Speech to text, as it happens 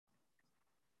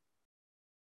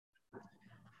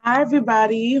Hi,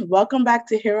 everybody. Welcome back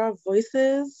to Hear Our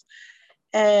Voices.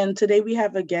 And today we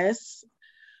have a guest,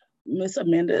 Miss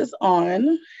Amanda is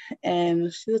on,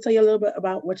 and she'll tell you a little bit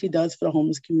about what she does for the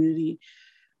homeless community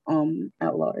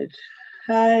at large.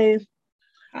 Hi.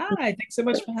 Hi, thanks so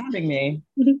much for having me.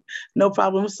 No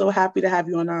problem. So happy to have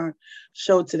you on our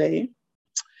show today.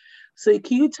 So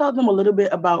can you tell them a little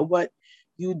bit about what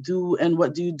you do and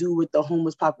what do you do with the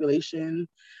homeless population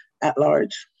at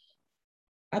large?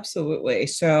 Absolutely.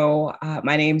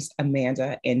 My name's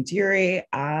Amanda Andiri.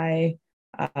 I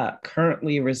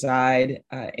currently reside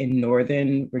in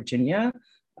Northern Virginia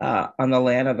on the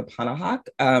land of the Panahock.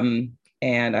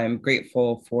 And I'm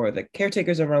grateful for the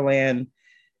caretakers of our land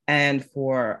and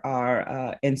for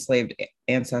our enslaved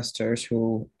ancestors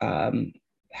who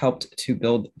helped to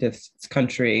build this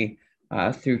country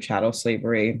through chattel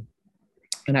slavery.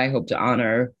 And I hope to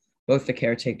honor both the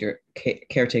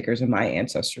caretakers and my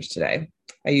ancestors today.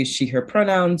 I use she, her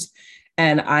pronouns,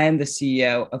 and I am the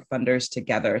CEO of Funders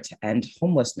Together to End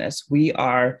Homelessness. We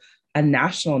are a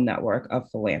national network of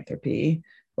philanthropy.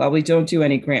 While we don't do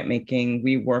any grant making,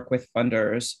 we work with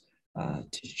funders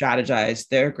to strategize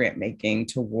their grant making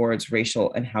towards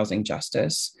racial and housing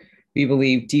justice. We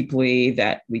believe deeply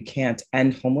that we can't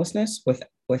end homelessness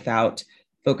without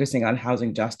focusing on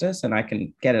housing justice, and I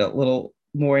can get a little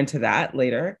more into that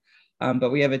later. But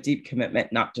we have a deep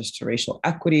commitment not just to racial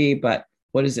equity, but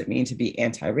what does it mean to be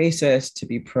anti-racist, to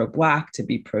be pro-Black, to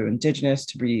be pro-Indigenous,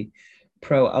 to be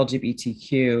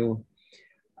pro-LGBTQ.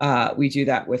 We do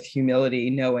that with humility,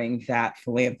 knowing that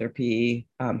philanthropy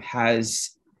has,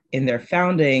 in their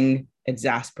founding,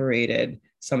 exasperated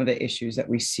some of the issues that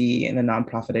we see in the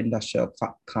nonprofit industrial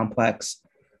complex.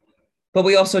 But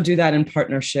we also do that in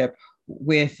partnership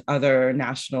with other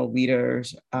national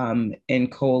leaders in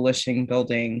coalition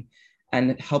building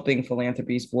and helping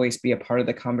philanthropy's voice be a part of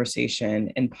the conversation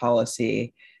in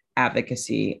policy,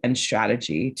 advocacy, and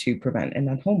strategy to prevent and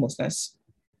end homelessness.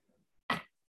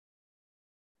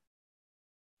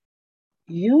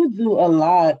 You do a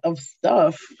lot of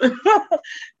stuff.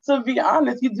 To be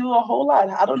honest, you do a whole lot.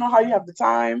 I don't know how you have the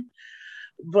time,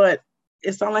 but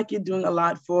it sounds like you're doing a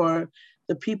lot for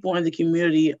the people in the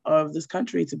community of this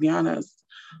country, to be honest.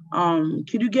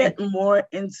 Could you get more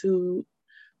into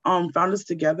Founders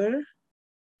Together?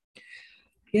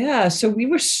 Yeah, so we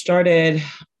were started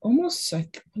almost, I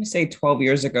want to say 12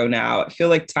 years ago now. I feel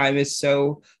like time is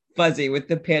so fuzzy with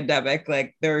the pandemic.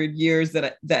 Like there are years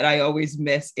that I always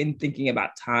miss in thinking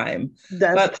about time.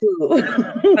 That's But true.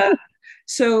 uh,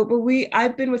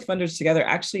 I've been with Funders Together.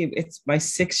 Actually, it's my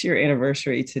 6-year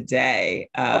anniversary today.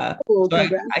 Oh, So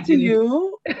congrats I to didn't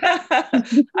you.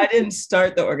 I didn't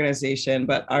start the organization,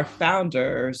 but our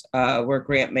founders were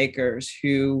grant makers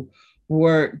who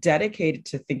were dedicated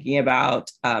to thinking about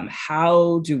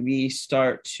how do we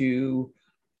start to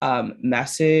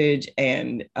message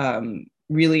and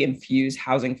really infuse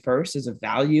housing first as a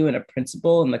value and a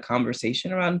principle in the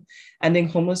conversation around ending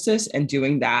homelessness, and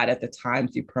doing that at the time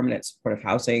through permanent supportive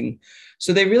housing.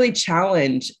 So they really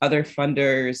challenge other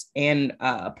funders and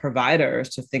providers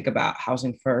to think about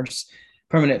housing first,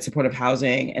 permanent supportive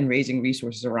housing, and raising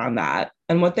resources around that.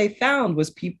 And what they found was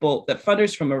people that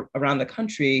funders from around the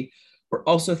country were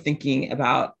also thinking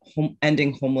about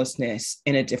ending homelessness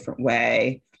in a different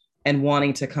way and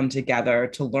wanting to come together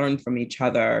to learn from each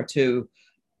other, to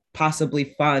possibly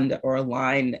fund or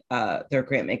align their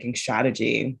grant making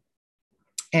strategy.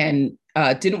 And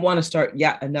didn't want to start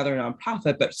yet another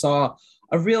nonprofit, but saw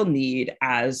a real need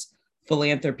as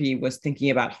philanthropy was thinking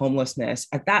about homelessness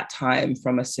at that time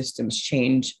from a systems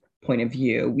change point of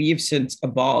view. We've since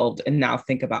evolved and now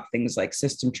think about things like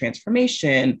system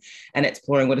transformation and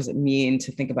exploring what does it mean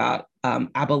to think about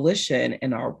abolition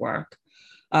in our work.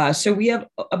 So we have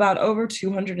about over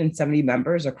 270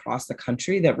 members across the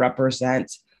country that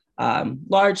represent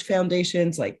large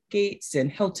foundations like Gates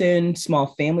and Hilton,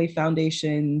 small family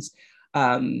foundations,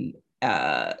 um,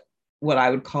 uh, what I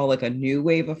would call like a new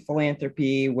wave of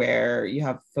philanthropy, where you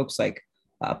have folks like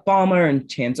Ballmer and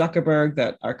Chan Zuckerberg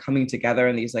that are coming together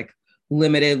in these like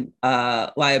limited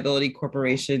liability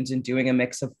corporations and doing a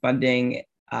mix of funding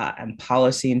and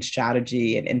policy and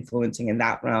strategy and influencing in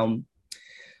that realm.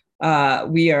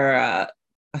 We are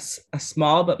a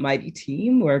small but mighty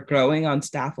team. We're growing on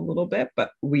staff a little bit,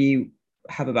 but we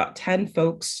have about 10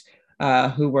 folks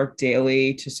who work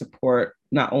daily to support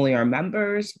not only our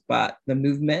members, but the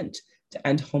movement to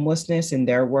end homelessness in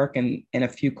their work, and a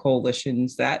few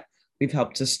coalitions that we've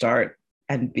helped to start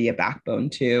and be a backbone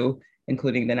to,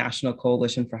 including the National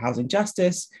Coalition for Housing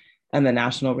Justice and the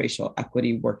National Racial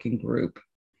Equity Working Group.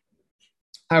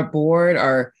 Our board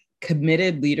are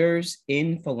committed leaders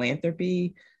in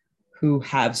philanthropy who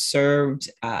have served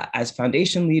as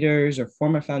foundation leaders or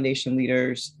former foundation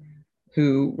leaders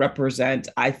who represent,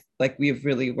 we have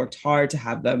really worked hard to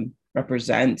have them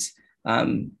represent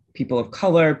people of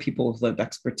color, people with lived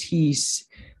expertise.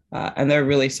 And they're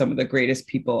really some of the greatest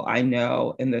people I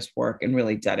know in this work and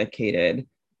really dedicated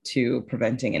to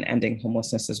preventing and ending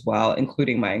homelessness as well,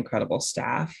 including my incredible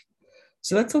staff.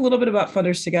 So that's a little bit about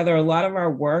Funders Together. A lot of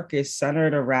our work is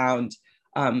centered around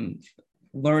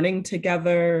learning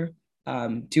together,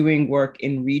 doing work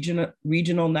in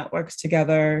regional networks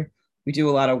together. We do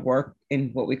a lot of work in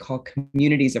what we call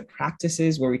communities of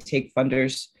practices, where we take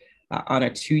funders on a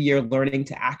 2-year learning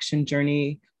to action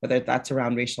journey, whether that's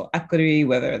around racial equity,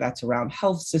 whether that's around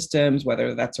health systems,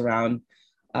 whether that's around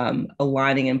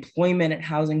aligning employment and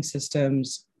housing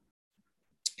systems.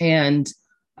 And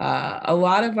a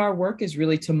lot of our work is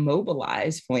really to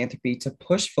mobilize philanthropy, to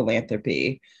push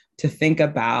philanthropy, to think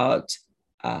about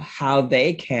how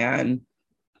they can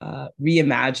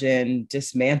reimagine,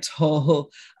 dismantle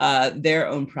their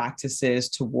own practices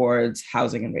towards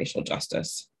housing and racial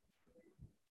justice.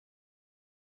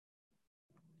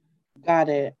 Got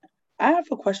it. I have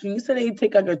a question. You said that you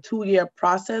take like a 2-year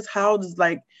process. How does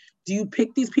do you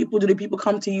pick these people? Do the people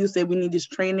come to you, say we need this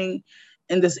training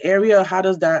in this area? How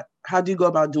do you go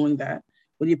about doing that?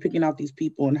 When you're picking out these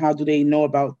people, and how do they know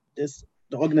about the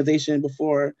organization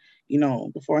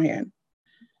beforehand?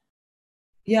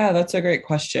 Yeah, that's a great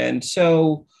question.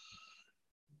 So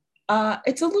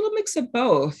it's a little mix of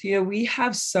both. We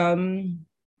have some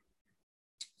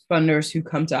funders who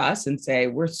come to us and say,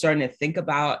 we're starting to think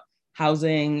about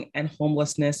housing and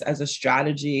homelessness as a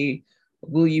strategy.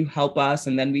 Will you help us?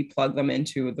 And then we plug them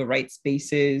into the right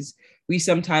spaces. We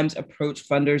sometimes approach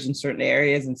funders in certain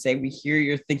areas and say, we hear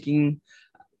you're thinking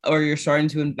or you're starting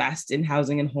to invest in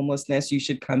housing and homelessness. You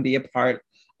should come be a part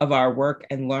of our work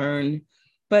and learn.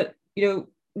 But,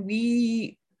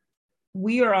 we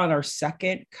are on our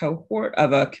second cohort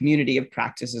of a community of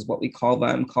practices, what we call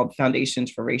them, called Foundations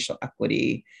for Racial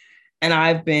Equity. And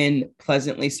I've been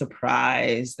pleasantly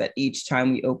surprised that each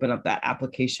time we open up that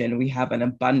application, we have an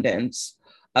abundance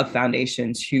of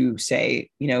foundations who say,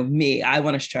 I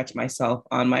want to stretch myself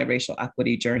on my racial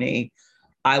equity journey.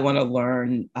 I want to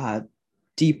learn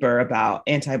deeper about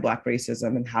anti-Black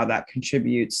racism and how that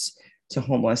contributes to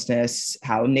homelessness,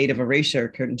 how Native erasure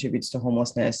contributes to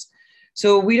homelessness.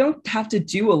 So we don't have to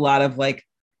do a lot of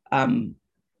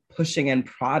pushing and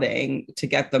prodding to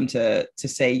get them to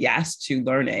say yes to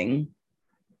learning.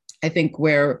 I think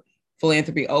where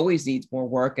philanthropy always needs more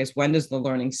work is, when does the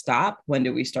learning stop? When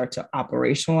do we start to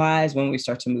operationalize? When we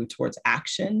start to move towards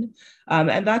action?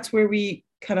 And that's where we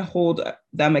kind of hold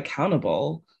them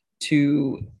accountable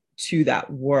to that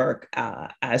work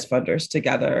as funders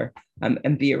together,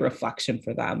 and be a reflection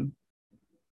for them.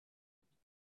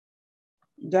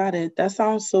 Got it. That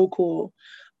sounds so cool.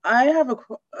 I have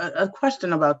a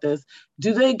question about this.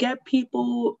 Do they get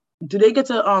to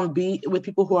be with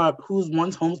people who's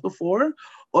once homeless before,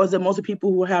 or is it mostly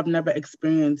people who have never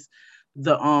experienced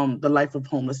the life of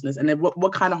homelessness? And then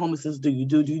what kind of homelessness do you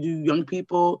do? Do you do young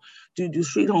people? Do you do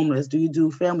street homeless? Do you do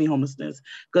family homelessness?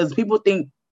 Because people think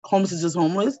homeless is just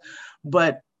homeless,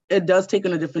 but it does take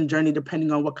on a different journey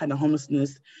depending on what kind of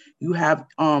homelessness you have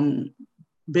been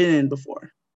in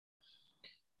before.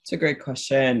 It's a great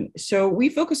question. So we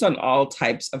focus on all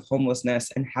types of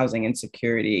homelessness and housing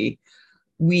insecurity.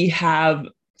 We have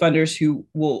funders who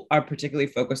are particularly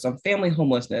focused on family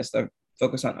homelessness. They're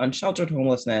focused on unsheltered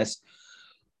homelessness.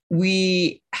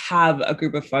 We have a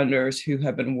group of funders who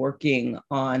have been working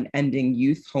on ending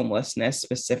youth homelessness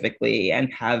specifically,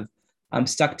 and have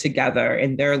stuck together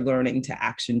in their learning to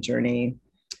action journey.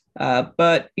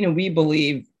 But we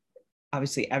believe,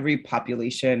 obviously, every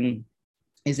population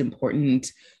is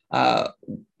important,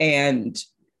 and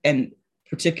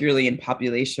particularly in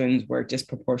populations where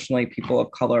disproportionately people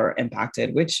of color are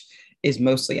impacted, which is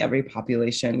mostly every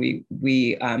population.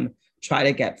 We try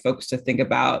to get folks to think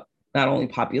about not only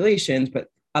populations, but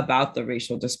about the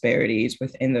racial disparities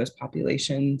within those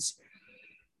populations.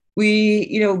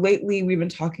 Lately we've been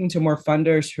talking to more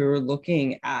funders who are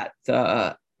looking at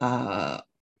the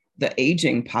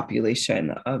aging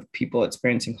population of people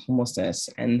experiencing homelessness,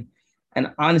 and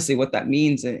honestly what that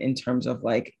means in terms of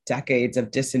decades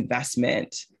of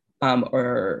disinvestment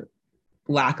or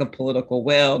lack of political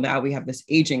will. Now we have this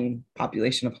aging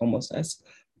population of homelessness,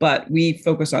 but we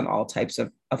focus on all types of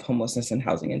homelessness and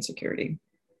housing insecurity.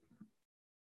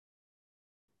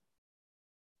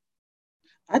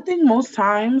 I think most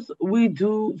times we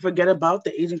do forget about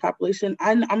the aging population.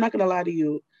 I'm not gonna lie to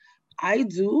you. I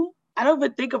do. I don't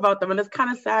even think about them, and it's kind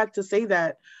of sad to say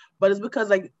that, but it's because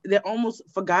they're almost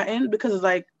forgotten, because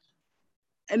it's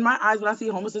in my eyes, when I see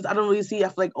homelessness, I don't really see, I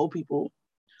feel like, old people.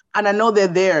 And I know they're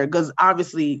there because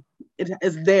obviously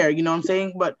it's there, you know what I'm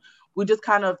saying? But we just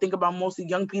kind of think about mostly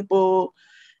young people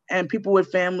and people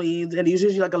with families, and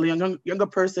usually like a younger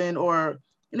person or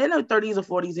in their 30s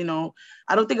or 40s, you know.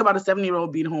 I don't think about a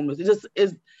 70-year-old being homeless. It just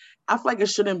is, I feel like it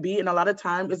shouldn't be. And a lot of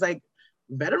times it's like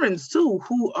veterans too,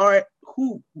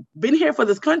 who been here for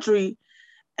this country,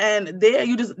 and they're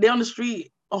on the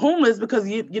street homeless because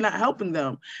you're not helping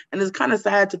them. And it's kind of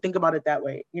sad to think about it that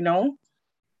way, you know?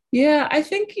 Yeah, I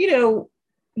think,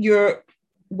 your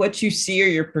what you see or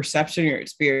your perception, your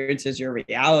experience is your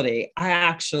reality. I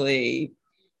actually,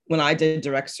 when I did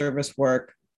direct service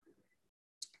work,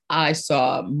 I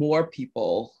saw more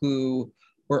people who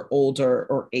were older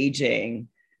or aging.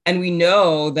 And we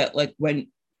know that like when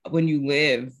you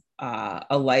live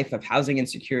a life of housing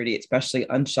insecurity, especially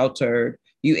unsheltered,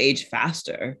 you age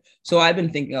faster. So I've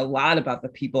been thinking a lot about the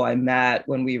people I met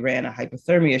when we ran a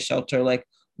hypothermia shelter. Like,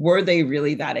 were they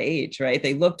really that age, right?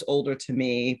 They looked older to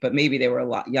me, but maybe they were a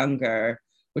lot younger,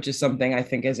 which is something I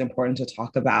think is important to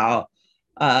talk about.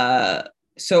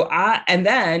 And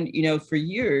then, for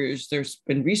years, there's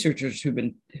been researchers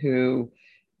who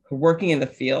are working in the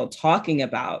field talking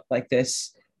about like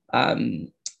this,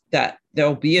 that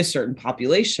there'll be a certain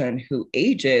population who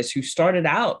started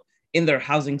out in their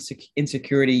housing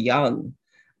insecurity young,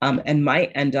 and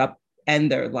might end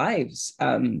their lives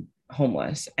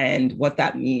homeless, and what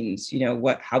that means,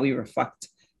 how we reflect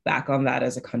back on that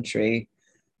as a country.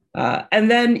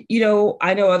 And then,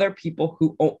 I know other people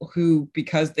who,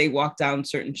 because they walk down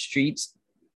certain streets,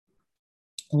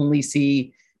 only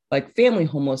see like family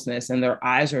homelessness and their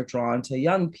eyes are drawn to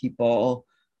young people.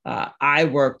 I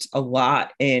worked a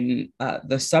lot in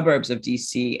the suburbs of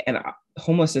DC, and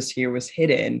homelessness here was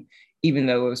hidden, even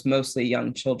though it was mostly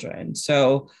young children.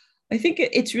 So I think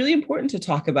it's really important to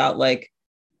talk about like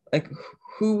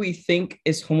who we think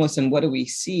is homeless and what do we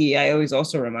see. I always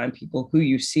also remind people who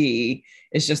you see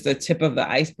is just the tip of the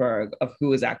iceberg of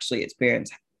who is actually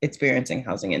experiencing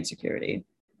housing insecurity.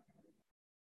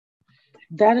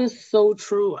 That is so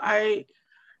true. That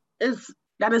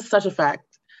is such a fact.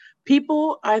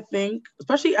 People, I think,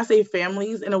 especially I say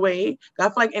families in a way, I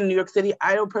feel like in New York City,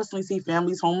 I don't personally see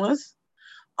families homeless.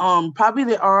 Probably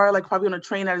they are like probably on a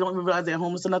train. I don't even realize they're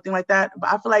homeless or nothing like that. But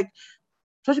I feel like,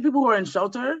 especially people who are in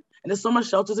shelter, and there's so much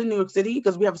shelters in New York City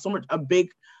because we have a big,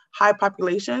 high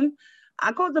population.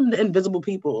 I call them the invisible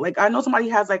people. Like I know somebody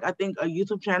has like, I think a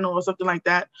YouTube channel or something like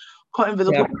that called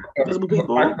Invisible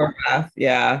People. Mark Horvath,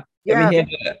 yeah. Yeah. I mean,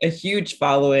 he has a huge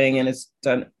following, and it's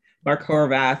done. Mark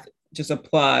Horvath, just a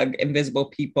plug, Invisible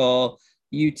People,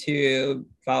 YouTube,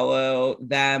 follow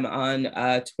them on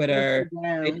Twitter.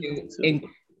 They do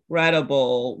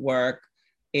incredible work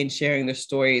in sharing the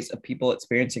stories of people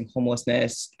experiencing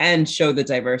homelessness and show the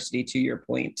diversity, to your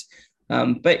point.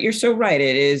 But you're so right.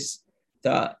 It is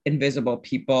the invisible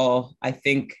people. I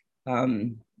think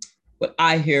what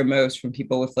I hear most from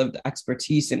people with lived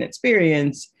expertise and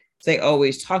experience is they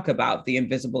always talk about the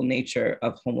invisible nature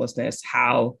of homelessness,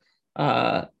 how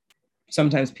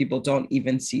sometimes people don't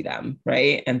even see them,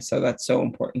 right? And so that's so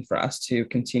important for us to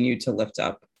continue to lift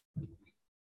up.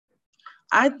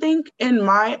 I think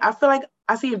I feel like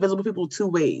I see invisible people two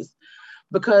ways,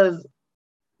 because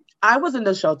I was in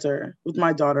the shelter with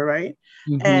my daughter, right?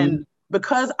 Mm-hmm. And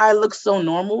because I look so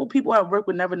normal, people at work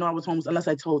would never know I was homeless unless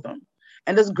I told them.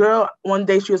 And this girl, one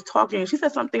day she was talking and she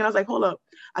said something and I was like, hold up.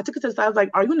 I took her to the side. I was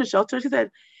like, are you in the shelter? She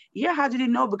said, yeah, how did you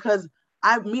know? Because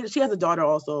she has a daughter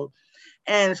also.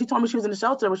 And she told me she was in the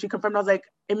shelter. When she confirmed, I was like,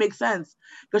 it makes sense.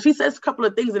 Because she says a couple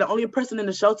of things and the only person in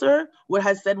the shelter would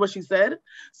have said what she said.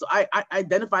 So I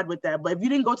identified with that. But if you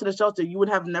didn't go to the shelter, you would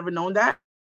have never known that.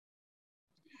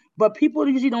 But people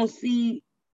usually don't see,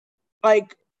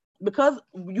 like, because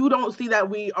you don't see that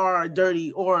we are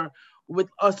dirty or with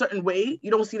a certain way,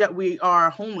 you don't see that we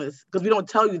are homeless because we don't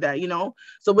tell you that,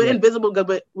 So we're invisible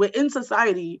because we're in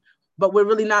society, but we're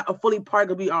really not a fully part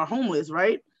because we are homeless,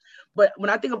 right? But when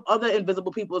I think of other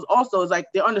invisible people, it's like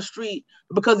they're on the street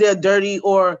because they're dirty,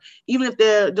 or even if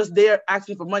they're just there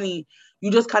asking for money,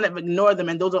 you just kind of ignore them.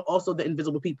 And those are also the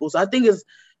invisible people. So I think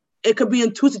it could be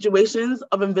in two situations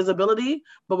of invisibility,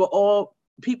 but we're all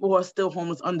people who are still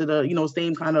homeless under the,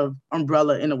 same kind of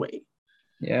umbrella in a way.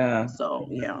 Yeah. So,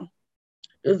 yeah,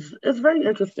 it's very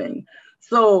interesting.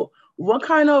 So what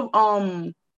kind of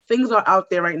things are out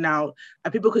there right now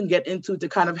that people can get into to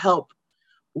kind of help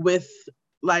with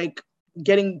like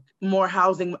getting more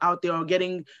housing out there or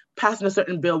passing a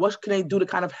certain bill? What can they do to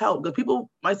kind of help? Because people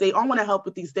might say, I want to help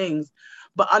with these things.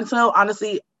 But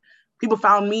honestly, people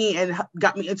found me and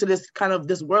got me into this kind of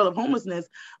this world of homelessness,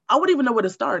 I wouldn't even know where to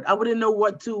start. I wouldn't know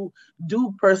what to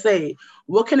do per se.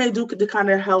 What can I do to kind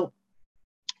of help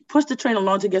push the train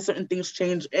along to get certain things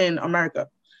changed in America?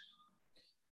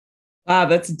 Wow,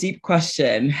 that's a deep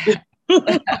question.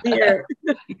 Yeah.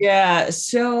 Yeah.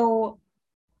 So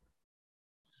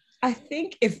I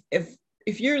think if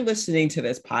you're listening to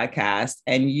this podcast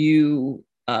and you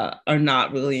are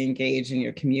not really engaged in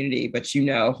your community, but you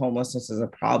know homelessness is a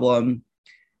problem,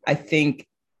 I think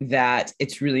that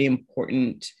it's really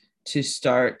important to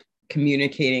start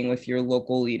communicating with your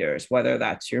local leaders, whether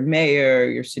that's your mayor,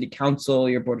 your city council,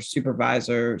 your board of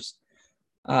supervisors,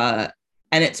 and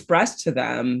express to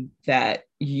them that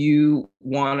you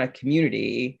want a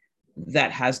community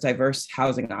that has diverse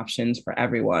housing options for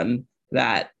everyone,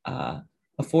 that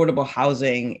affordable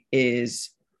housing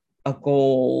is a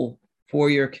goal for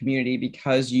your community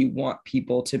because you want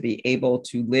people to be able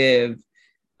to live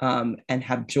and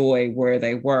have joy where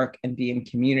they work and be in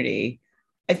community.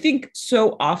 I think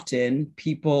so often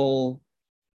people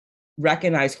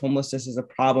recognize homelessness as a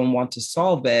problem, want to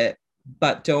solve it,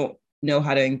 but don't know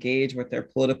how to engage with their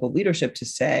political leadership to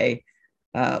say,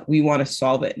 we want to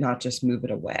solve it, not just move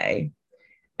it away.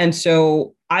 And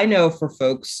so I know for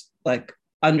folks, like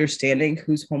understanding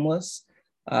who's homeless,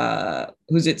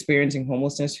 who's experiencing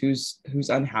homelessness, who's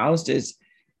unhoused is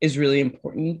really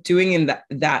important. Doing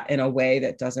that in a way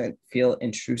that doesn't feel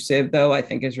intrusive, though, I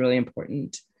think is really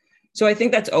important. So I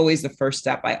think that's always the first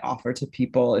step I offer to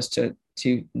people, is to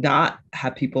not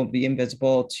have people be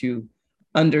invisible, to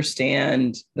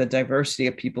understand the diversity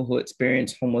of people who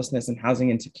experience homelessness and housing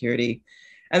insecurity,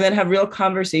 and then have real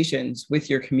conversations with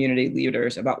your community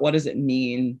leaders about what does it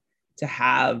mean to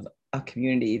have a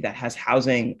community that has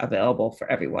housing available for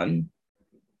everyone.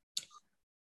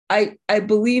 I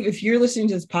believe if you're listening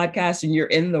to this podcast and you're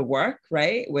in the work,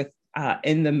 right, with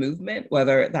in the movement,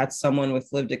 whether that's someone with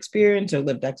lived experience or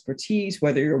lived expertise,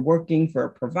 whether you're working for a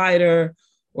provider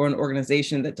or an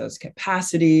organization that does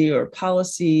capacity or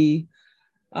policy,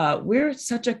 we're at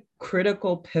such a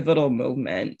critical, pivotal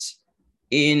moment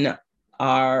in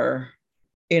our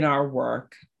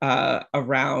work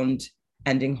around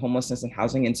ending homelessness and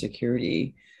housing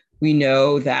insecurity. We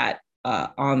know that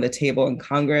on the table in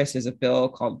Congress is a bill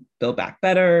called Build Back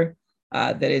Better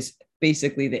that is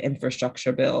basically the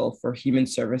infrastructure bill for human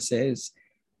services,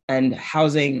 and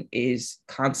housing is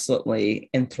constantly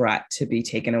in threat to be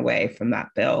taken away from that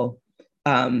bill.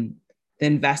 The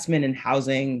investment in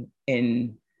housing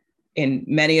in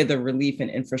many of the relief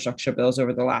and infrastructure bills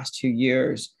over the last 2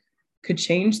 years could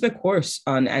change the course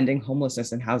on ending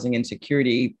homelessness and housing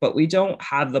insecurity, but we don't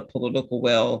have the political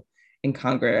will in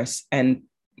Congress, and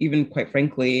even quite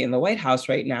frankly in the White House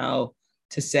right now,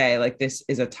 to say like this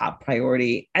is a top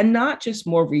priority, and not just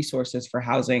more resources for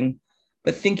housing,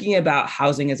 but thinking about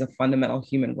housing as a fundamental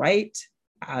human right,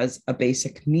 as a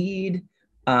basic need,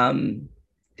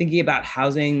 thinking about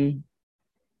housing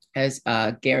as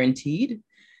guaranteed,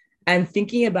 and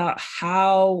thinking about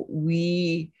how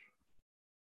we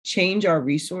change our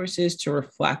resources to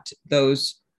reflect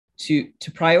those, to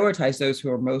prioritize those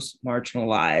who are most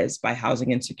marginalized by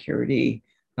housing insecurity,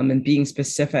 and being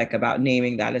specific about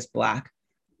naming that as Black,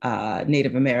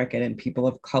 Native American, and people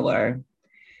of color.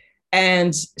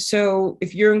 And so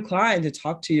if you're inclined to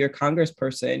talk to your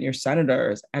congressperson, your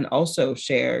senators, and also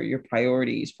share your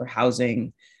priorities for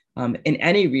housing in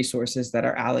any resources that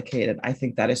are allocated, I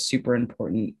think that is super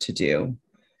important to do.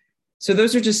 So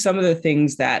those are just some of the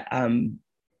things that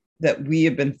that we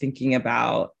have been thinking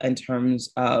about in terms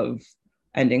of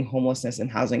ending homelessness and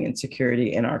housing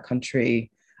insecurity in our country.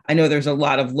 I know there's a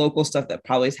lot of local stuff that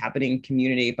probably is happening in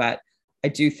community, but I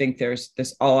do think there's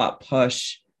this all-out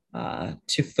push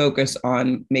to focus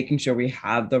on making sure we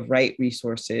have the right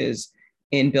resources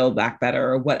in Build Back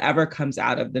Better, or whatever comes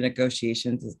out of the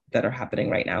negotiations that are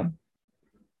happening right now.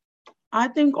 I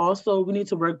think also we need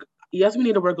to work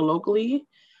locally,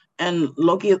 and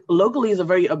locally is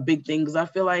a big thing, because I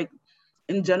feel like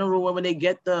in general, when they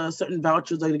get the certain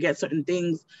vouchers or they get certain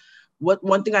things,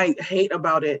 one thing I hate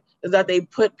about it is that they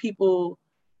put people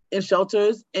in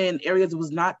shelters in areas that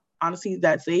was not honestly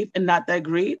that safe and not that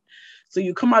great. So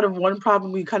you come out of one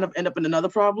problem, you kind of end up in another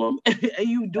problem, and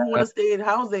you do want to stay in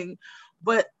housing,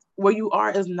 but where you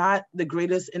are is not the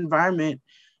greatest environment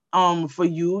for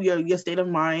you, your state of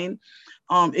mind.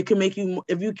 It can make you,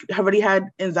 if you have already had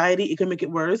anxiety, it can make it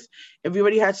worse. If you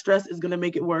already had stress, it's going to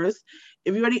make it worse.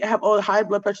 If you already have all high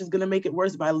blood pressure, it's going to make it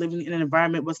worse by living in an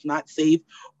environment that's not safe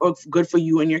or good for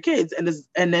you and your kids. And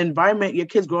the environment your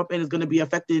kids grow up in is going to be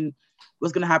affecting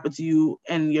what's going to happen to you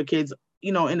and your kids,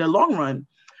 in the long run.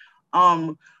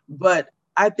 But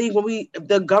I think when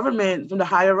the government from the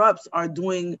higher ups are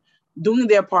doing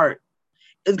their part,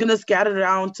 it's gonna scatter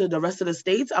around to the rest of the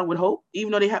states, I would hope,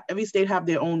 even though every state have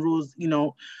their own rules,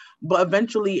 but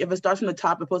eventually if it starts from the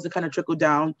top, it's supposed to kind of trickle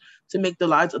down to make the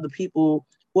lives of the people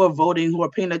who are voting, who are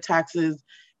paying their taxes,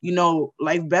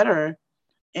 life better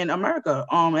in America.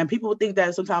 And people think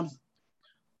that sometimes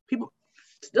people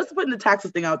just putting the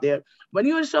taxes thing out there. When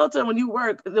you're in shelter, when you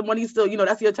work, the money still,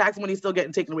 that's your tax money still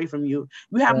getting taken away from you.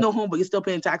 You have no home, but you're still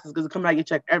paying taxes because it comes out your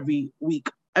check every week,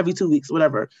 every 2 weeks,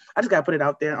 whatever. I just gotta put it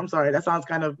out there. I'm sorry, that sounds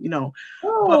kind of,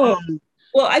 But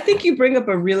well, I think you bring up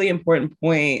a really important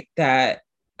point that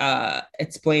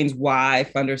explains why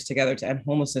Funders Together to End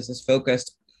Homelessness is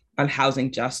focused on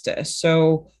housing justice.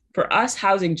 So for us,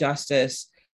 housing justice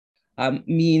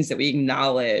means that we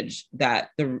acknowledge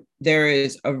that there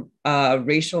is a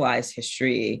racialized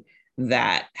history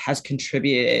that has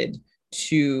contributed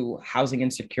to housing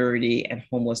insecurity and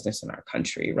homelessness in our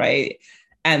country, right?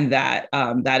 And that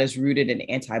that is rooted in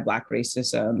anti-Black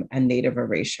racism and Native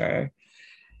erasure.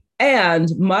 And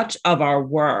much of our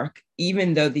work,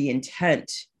 even though the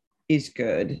intent is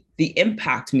good, the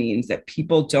impact means that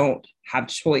people don't have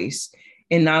choice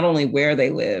in not only where they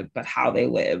live, but how they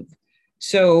live.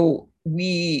 So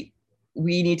we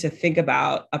need to think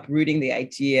about uprooting the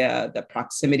idea that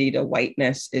proximity to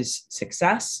whiteness is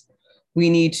success. We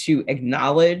need to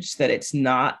acknowledge that it's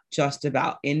not just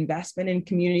about investment in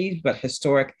communities, but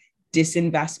historic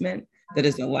disinvestment that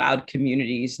has allowed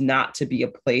communities not to be a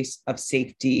place of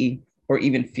safety or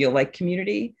even feel like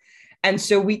community. And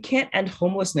so we can't end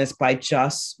homelessness by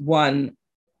just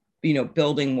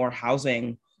building more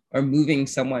housing or moving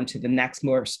someone to the next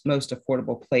most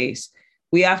affordable place.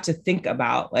 We have to think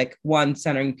about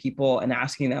centering people and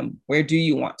asking them, where do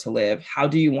you want to live? How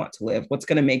do you want to live? What's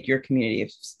going to make your community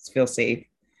feel safe?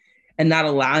 And not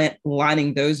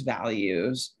aligning those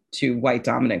values to white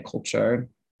dominant culture.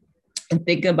 And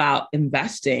think about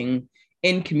investing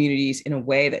in communities in a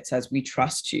way that says, we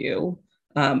trust you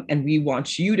and we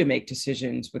want you to make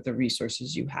decisions with the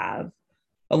resources you have.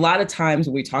 A lot of times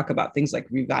when we talk about things like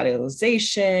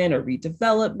revitalization or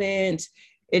redevelopment,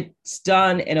 it's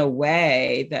done in a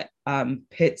way that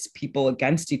pits people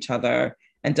against each other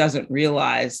and doesn't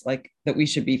realize that we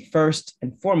should be first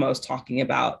and foremost talking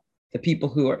about the people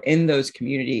who are in those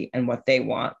community and what they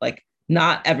want.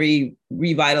 Not every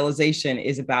revitalization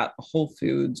is about Whole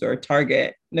Foods or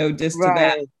Target. No diss to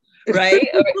that, right?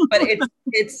 But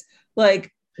it's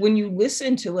when you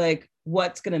listen to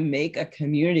what's going to make a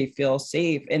community feel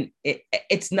safe, and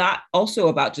it's not also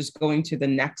about just going to the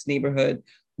next neighborhood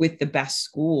with the best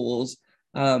schools.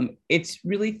 It's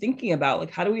really thinking about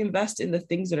how do we invest in the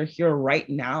things that are here right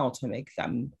now to make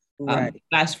them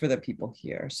best for the people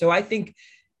here. So I think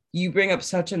you bring up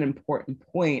such an important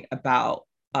point about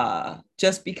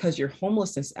just because your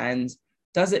homelessness ends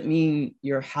doesn't mean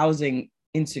your housing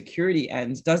insecurity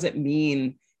ends, doesn't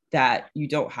mean that you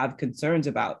don't have concerns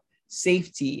about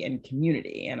safety and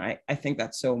community. And I think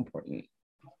that's so important.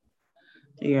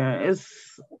 Yeah,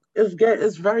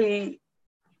 it's very,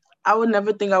 I would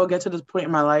never think I would get to this point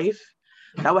in my life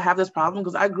that I would have this problem,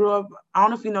 because I grew up, I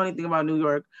don't know if you know anything about New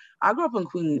York. I grew up in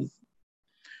Queens.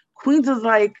 Queens is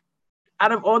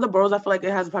out of all the boroughs, I feel like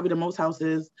it has probably the most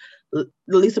houses, the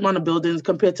least amount of buildings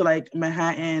compared to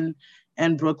Manhattan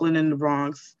and Brooklyn and the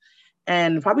Bronx.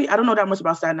 And probably, I don't know that much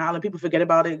about Staten Island. People forget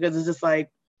about it because it's just it's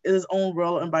its own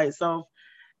world and by itself.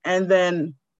 And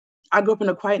then I grew up in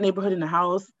a quiet neighborhood in the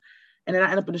house, and then I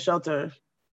end up in a shelter.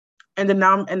 And then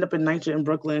now I'm end up in NYCHA in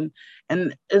Brooklyn.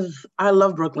 And I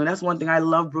love Brooklyn. That's one thing. I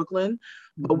love Brooklyn.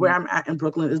 But where I'm at in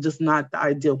Brooklyn is just not the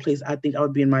ideal place I think I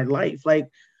would be in my life.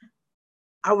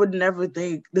 I would never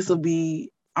think this will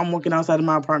be, I'm walking outside of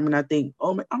my apartment. I think,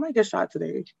 oh, I might get shot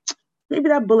today. Maybe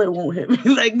that bullet won't hit me.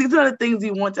 These are the things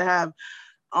you want to have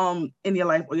in your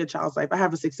life or your child's life. I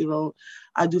have a 6-year-old.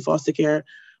 I do foster care.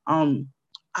 I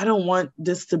don't want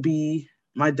this to be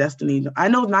my destiny. I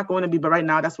know it's not going to be, but right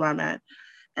now that's where I'm at.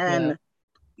 And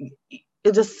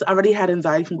it just, I already had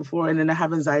anxiety from before, and then I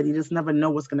have anxiety. You just never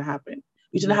know what's going to happen.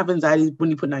 You shouldn't have anxiety when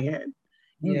you put it on your head.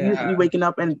 You waking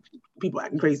up and people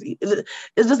acting crazy. It's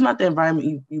just not the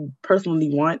environment you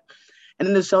personally want. And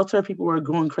in the shelter, people were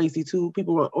going crazy too.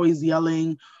 People were always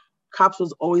yelling. Cops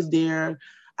was always there.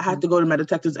 I had to go to metal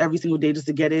detectors every single day just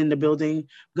to get in the building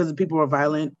because the people were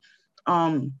violent.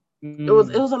 It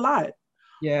was a lot.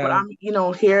 Yeah. But I'm,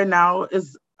 here now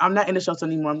I'm not in the shelter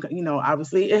anymore. I'm,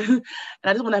 obviously, and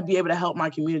I just want to be able to help my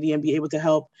community and be able to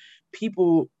help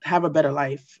people have a better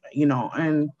life,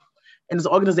 and there's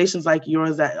organizations like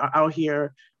yours that are out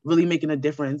here really making a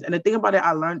difference. And the thing about it,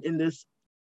 I learned in this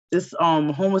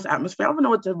homeless atmosphere, I don't know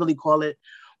what to really call it,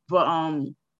 but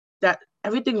that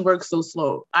everything works so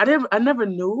slow. I never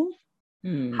knew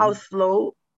how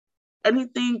slow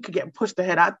anything could get pushed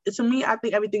ahead. To me, I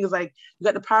think everything is like, you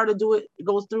got the power to do it. It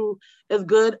goes through. It's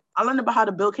good. I learned about how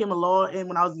the bill came a law, and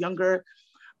when I was younger,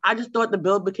 I just thought the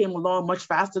bill became a law much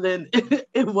faster than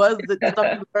it was the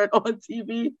stuff you heard on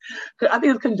TV. I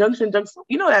think it's conjunction junction.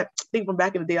 You know that thing from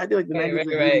back in the day. I did like the 90s and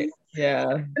 80s. Yeah.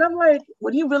 And I'm like,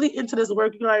 when you really into this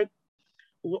work, you're like,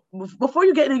 before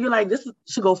you get in, you're like, this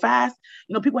should go fast.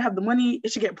 You know, people have the money.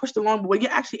 It should get pushed along. But when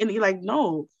you're actually in it, you're like,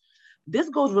 no, this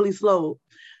goes really slow.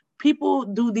 People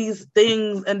do these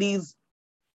things and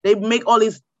they make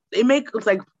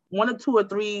like 1 or 2 or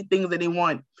 3 things that they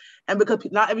want. And because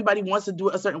not everybody wants to do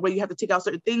it a certain way, you have to take out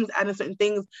certain things, add in certain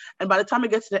things. And by the time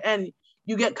it gets to the end,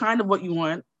 you get kind of what you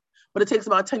want. But it takes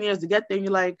about 10 years to get there. And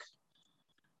you're like,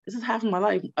 this is half of my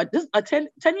life. 10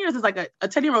 years is like a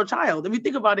 10-year-old child. If you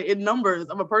think about it in numbers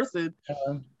of a person,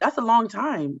 that's a long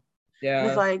time. Yeah. And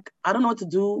it's like, I don't know what to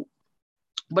do.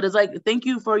 But it's like, thank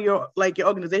you for your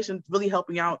organization really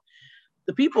helping out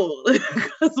the people,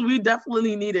 because we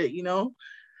definitely need it, you know?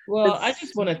 Well, I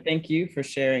just want to thank you for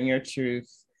sharing your truth.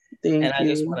 Thank you. I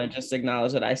just want to just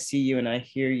acknowledge that I see you and I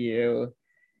hear you.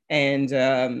 And,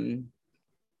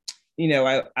 you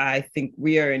know, I think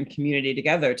we are in community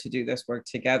together to do this work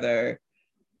together.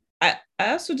 I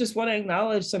also just want to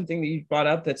acknowledge something that you brought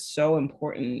up that's so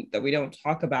important that we don't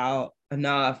talk about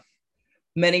enough.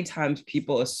 Many times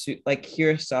people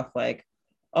hear stuff like,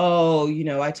 oh, you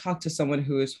know, I talked to someone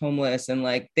who is homeless and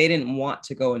like they didn't want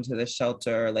to go into the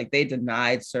shelter, like they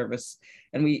denied service.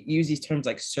 And we use these terms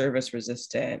like service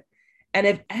resistant. And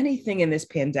if anything in this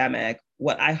pandemic,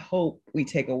 what I hope we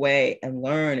take away and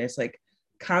learn is like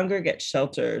congregate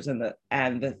shelters and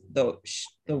the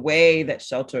way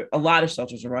that a lot of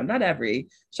shelters are run, not every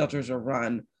shelters are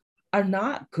run, are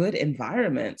not good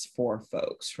environments for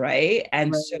folks, right?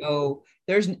 And so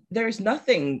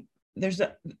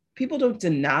people don't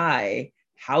deny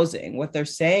housing. What they're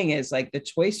saying is like, the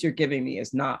choice you're giving me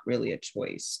is not really a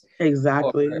choice.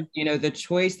 Exactly. Or, you know, the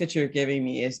choice that you're giving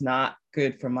me is not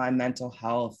good for my mental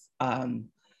health.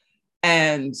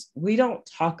 And we don't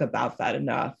talk about that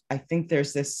enough. I think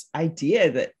there's this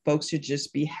idea that folks should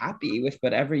just be happy with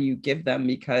whatever you give them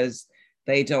because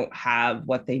they don't have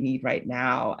what they need right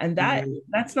now. And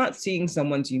that's not seeing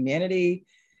someone's humanity.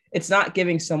 It's not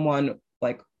giving someone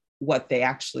like what they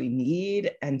actually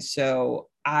need. And so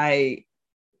I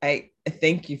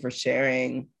thank you for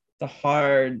sharing the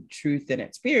hard truth and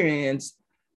experience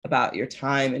about your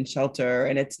time in shelter.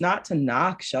 And it's not to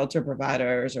knock shelter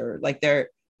providers, or like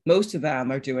most of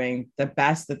them are doing the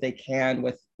best that they can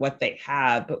with what they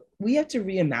have, but we have to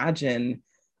reimagine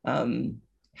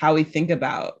how we think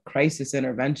about crisis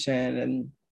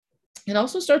intervention and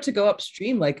also start to go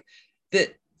upstream. Like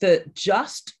the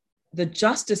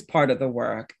justice part of the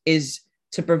work is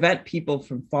to prevent people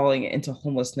from falling into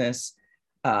homelessness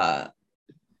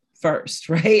first,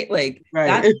 right? Like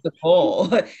that's the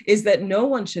goal, is that no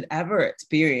one should ever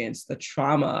experience the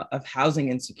trauma of housing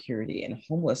insecurity and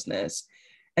homelessness.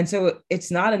 And so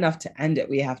it's not enough to end it.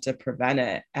 We have to prevent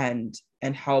it and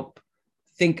help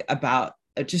think about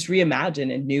just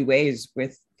reimagine in new ways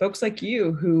with folks like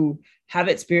you who have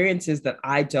experiences that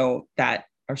I don't, that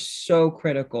are so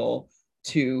critical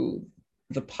to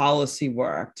the policy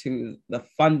work, to the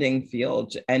funding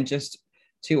field, and just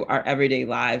to our everyday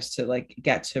lives to like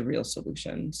get to real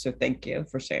solutions. So thank you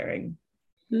for sharing.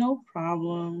 No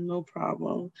problem. No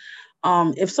problem.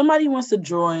 If somebody wants to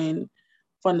join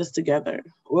Fund This Together,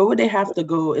 where would they have to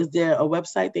go? Is there a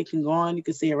website they can go on? You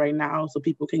can say it right now so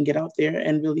people can get out there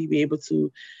and really be able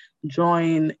to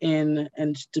join in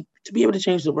and to be able to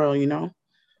change the world, you know?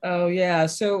 Oh, yeah.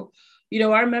 So, you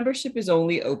know, our membership is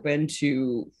only open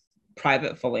to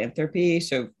private philanthropy.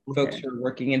 So folks who are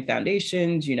working in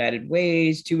foundations, United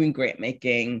Ways, doing grant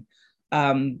making.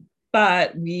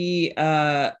 But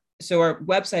so our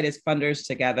website is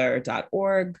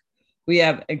funderstogether.org. We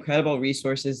have incredible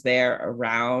resources there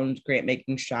around grant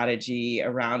making strategy,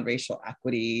 around racial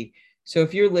equity. So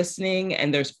if you're listening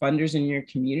and there's funders in your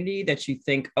community that you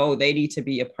think, oh, they need to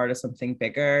be a part of something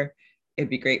bigger,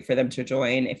 it'd be great for them to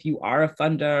join. If you are a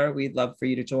funder, we'd love for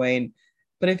you to join.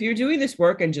 But if you're doing this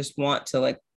work and just want to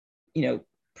like, you know,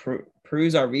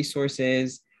 peruse our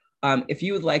resources, if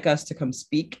you would like us to come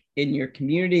speak in your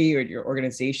community or your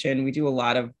organization, we do a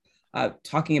lot of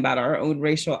talking about our own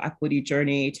racial equity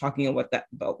journey, talking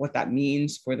about what that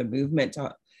means for the movement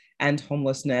to end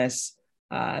homelessness.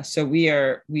 So we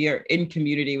are in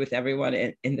community with everyone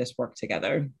in this work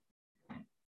together.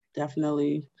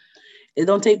 Definitely. It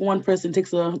don't take one person, it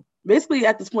takes basically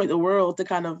at this point, the world to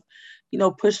kind of, you know,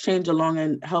 push change along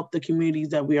and help the communities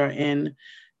that we are in.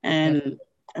 And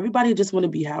everybody just want to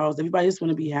be housed. Everybody just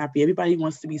want to be happy. Everybody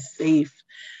wants to be safe.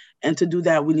 And to do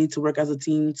that, we need to work as a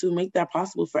team to make that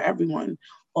possible for everyone,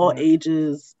 all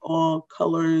ages, all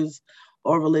colors,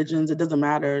 all religions. It doesn't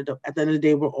matter. At the end of the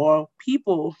day, we're all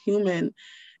people, human,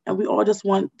 and we all just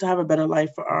want to have a better life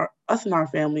for us and our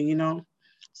family, you know?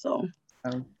 So,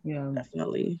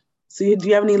 definitely. So, do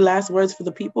you have any last words for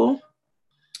the people?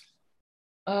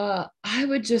 I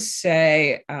would just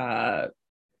say,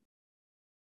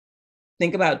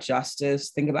 think about justice,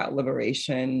 think about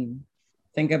liberation,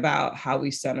 think about how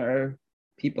we center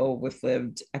people with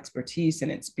lived expertise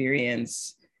and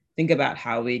experience, think about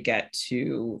how we get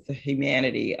to the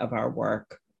humanity of our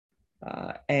work.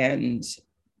 And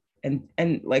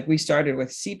like we started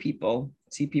with, see people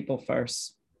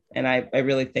first. And I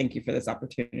really thank you for this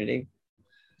opportunity.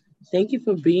 Thank you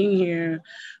for being here.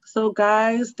 So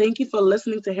guys, thank you for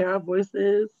listening to Hear Our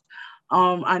Voices.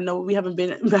 I know we haven't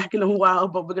been back in a while,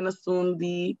 but we're gonna soon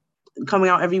be coming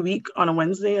out every week on a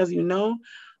Wednesday, as you know.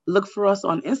 Look for us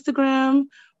on Instagram.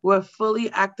 We're fully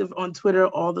active on Twitter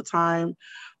all the time.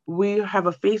 We have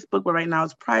a Facebook, but right now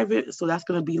it's private, so that's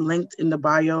gonna be linked in the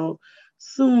bio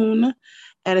soon.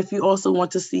 And if you also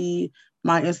want to see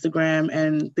my Instagram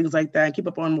and things like that, keep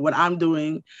up on what I'm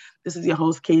doing, this is your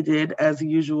host, Kay Did, as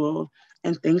usual.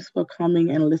 And thanks for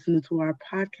coming and listening to our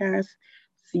podcast.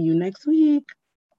 See you next week.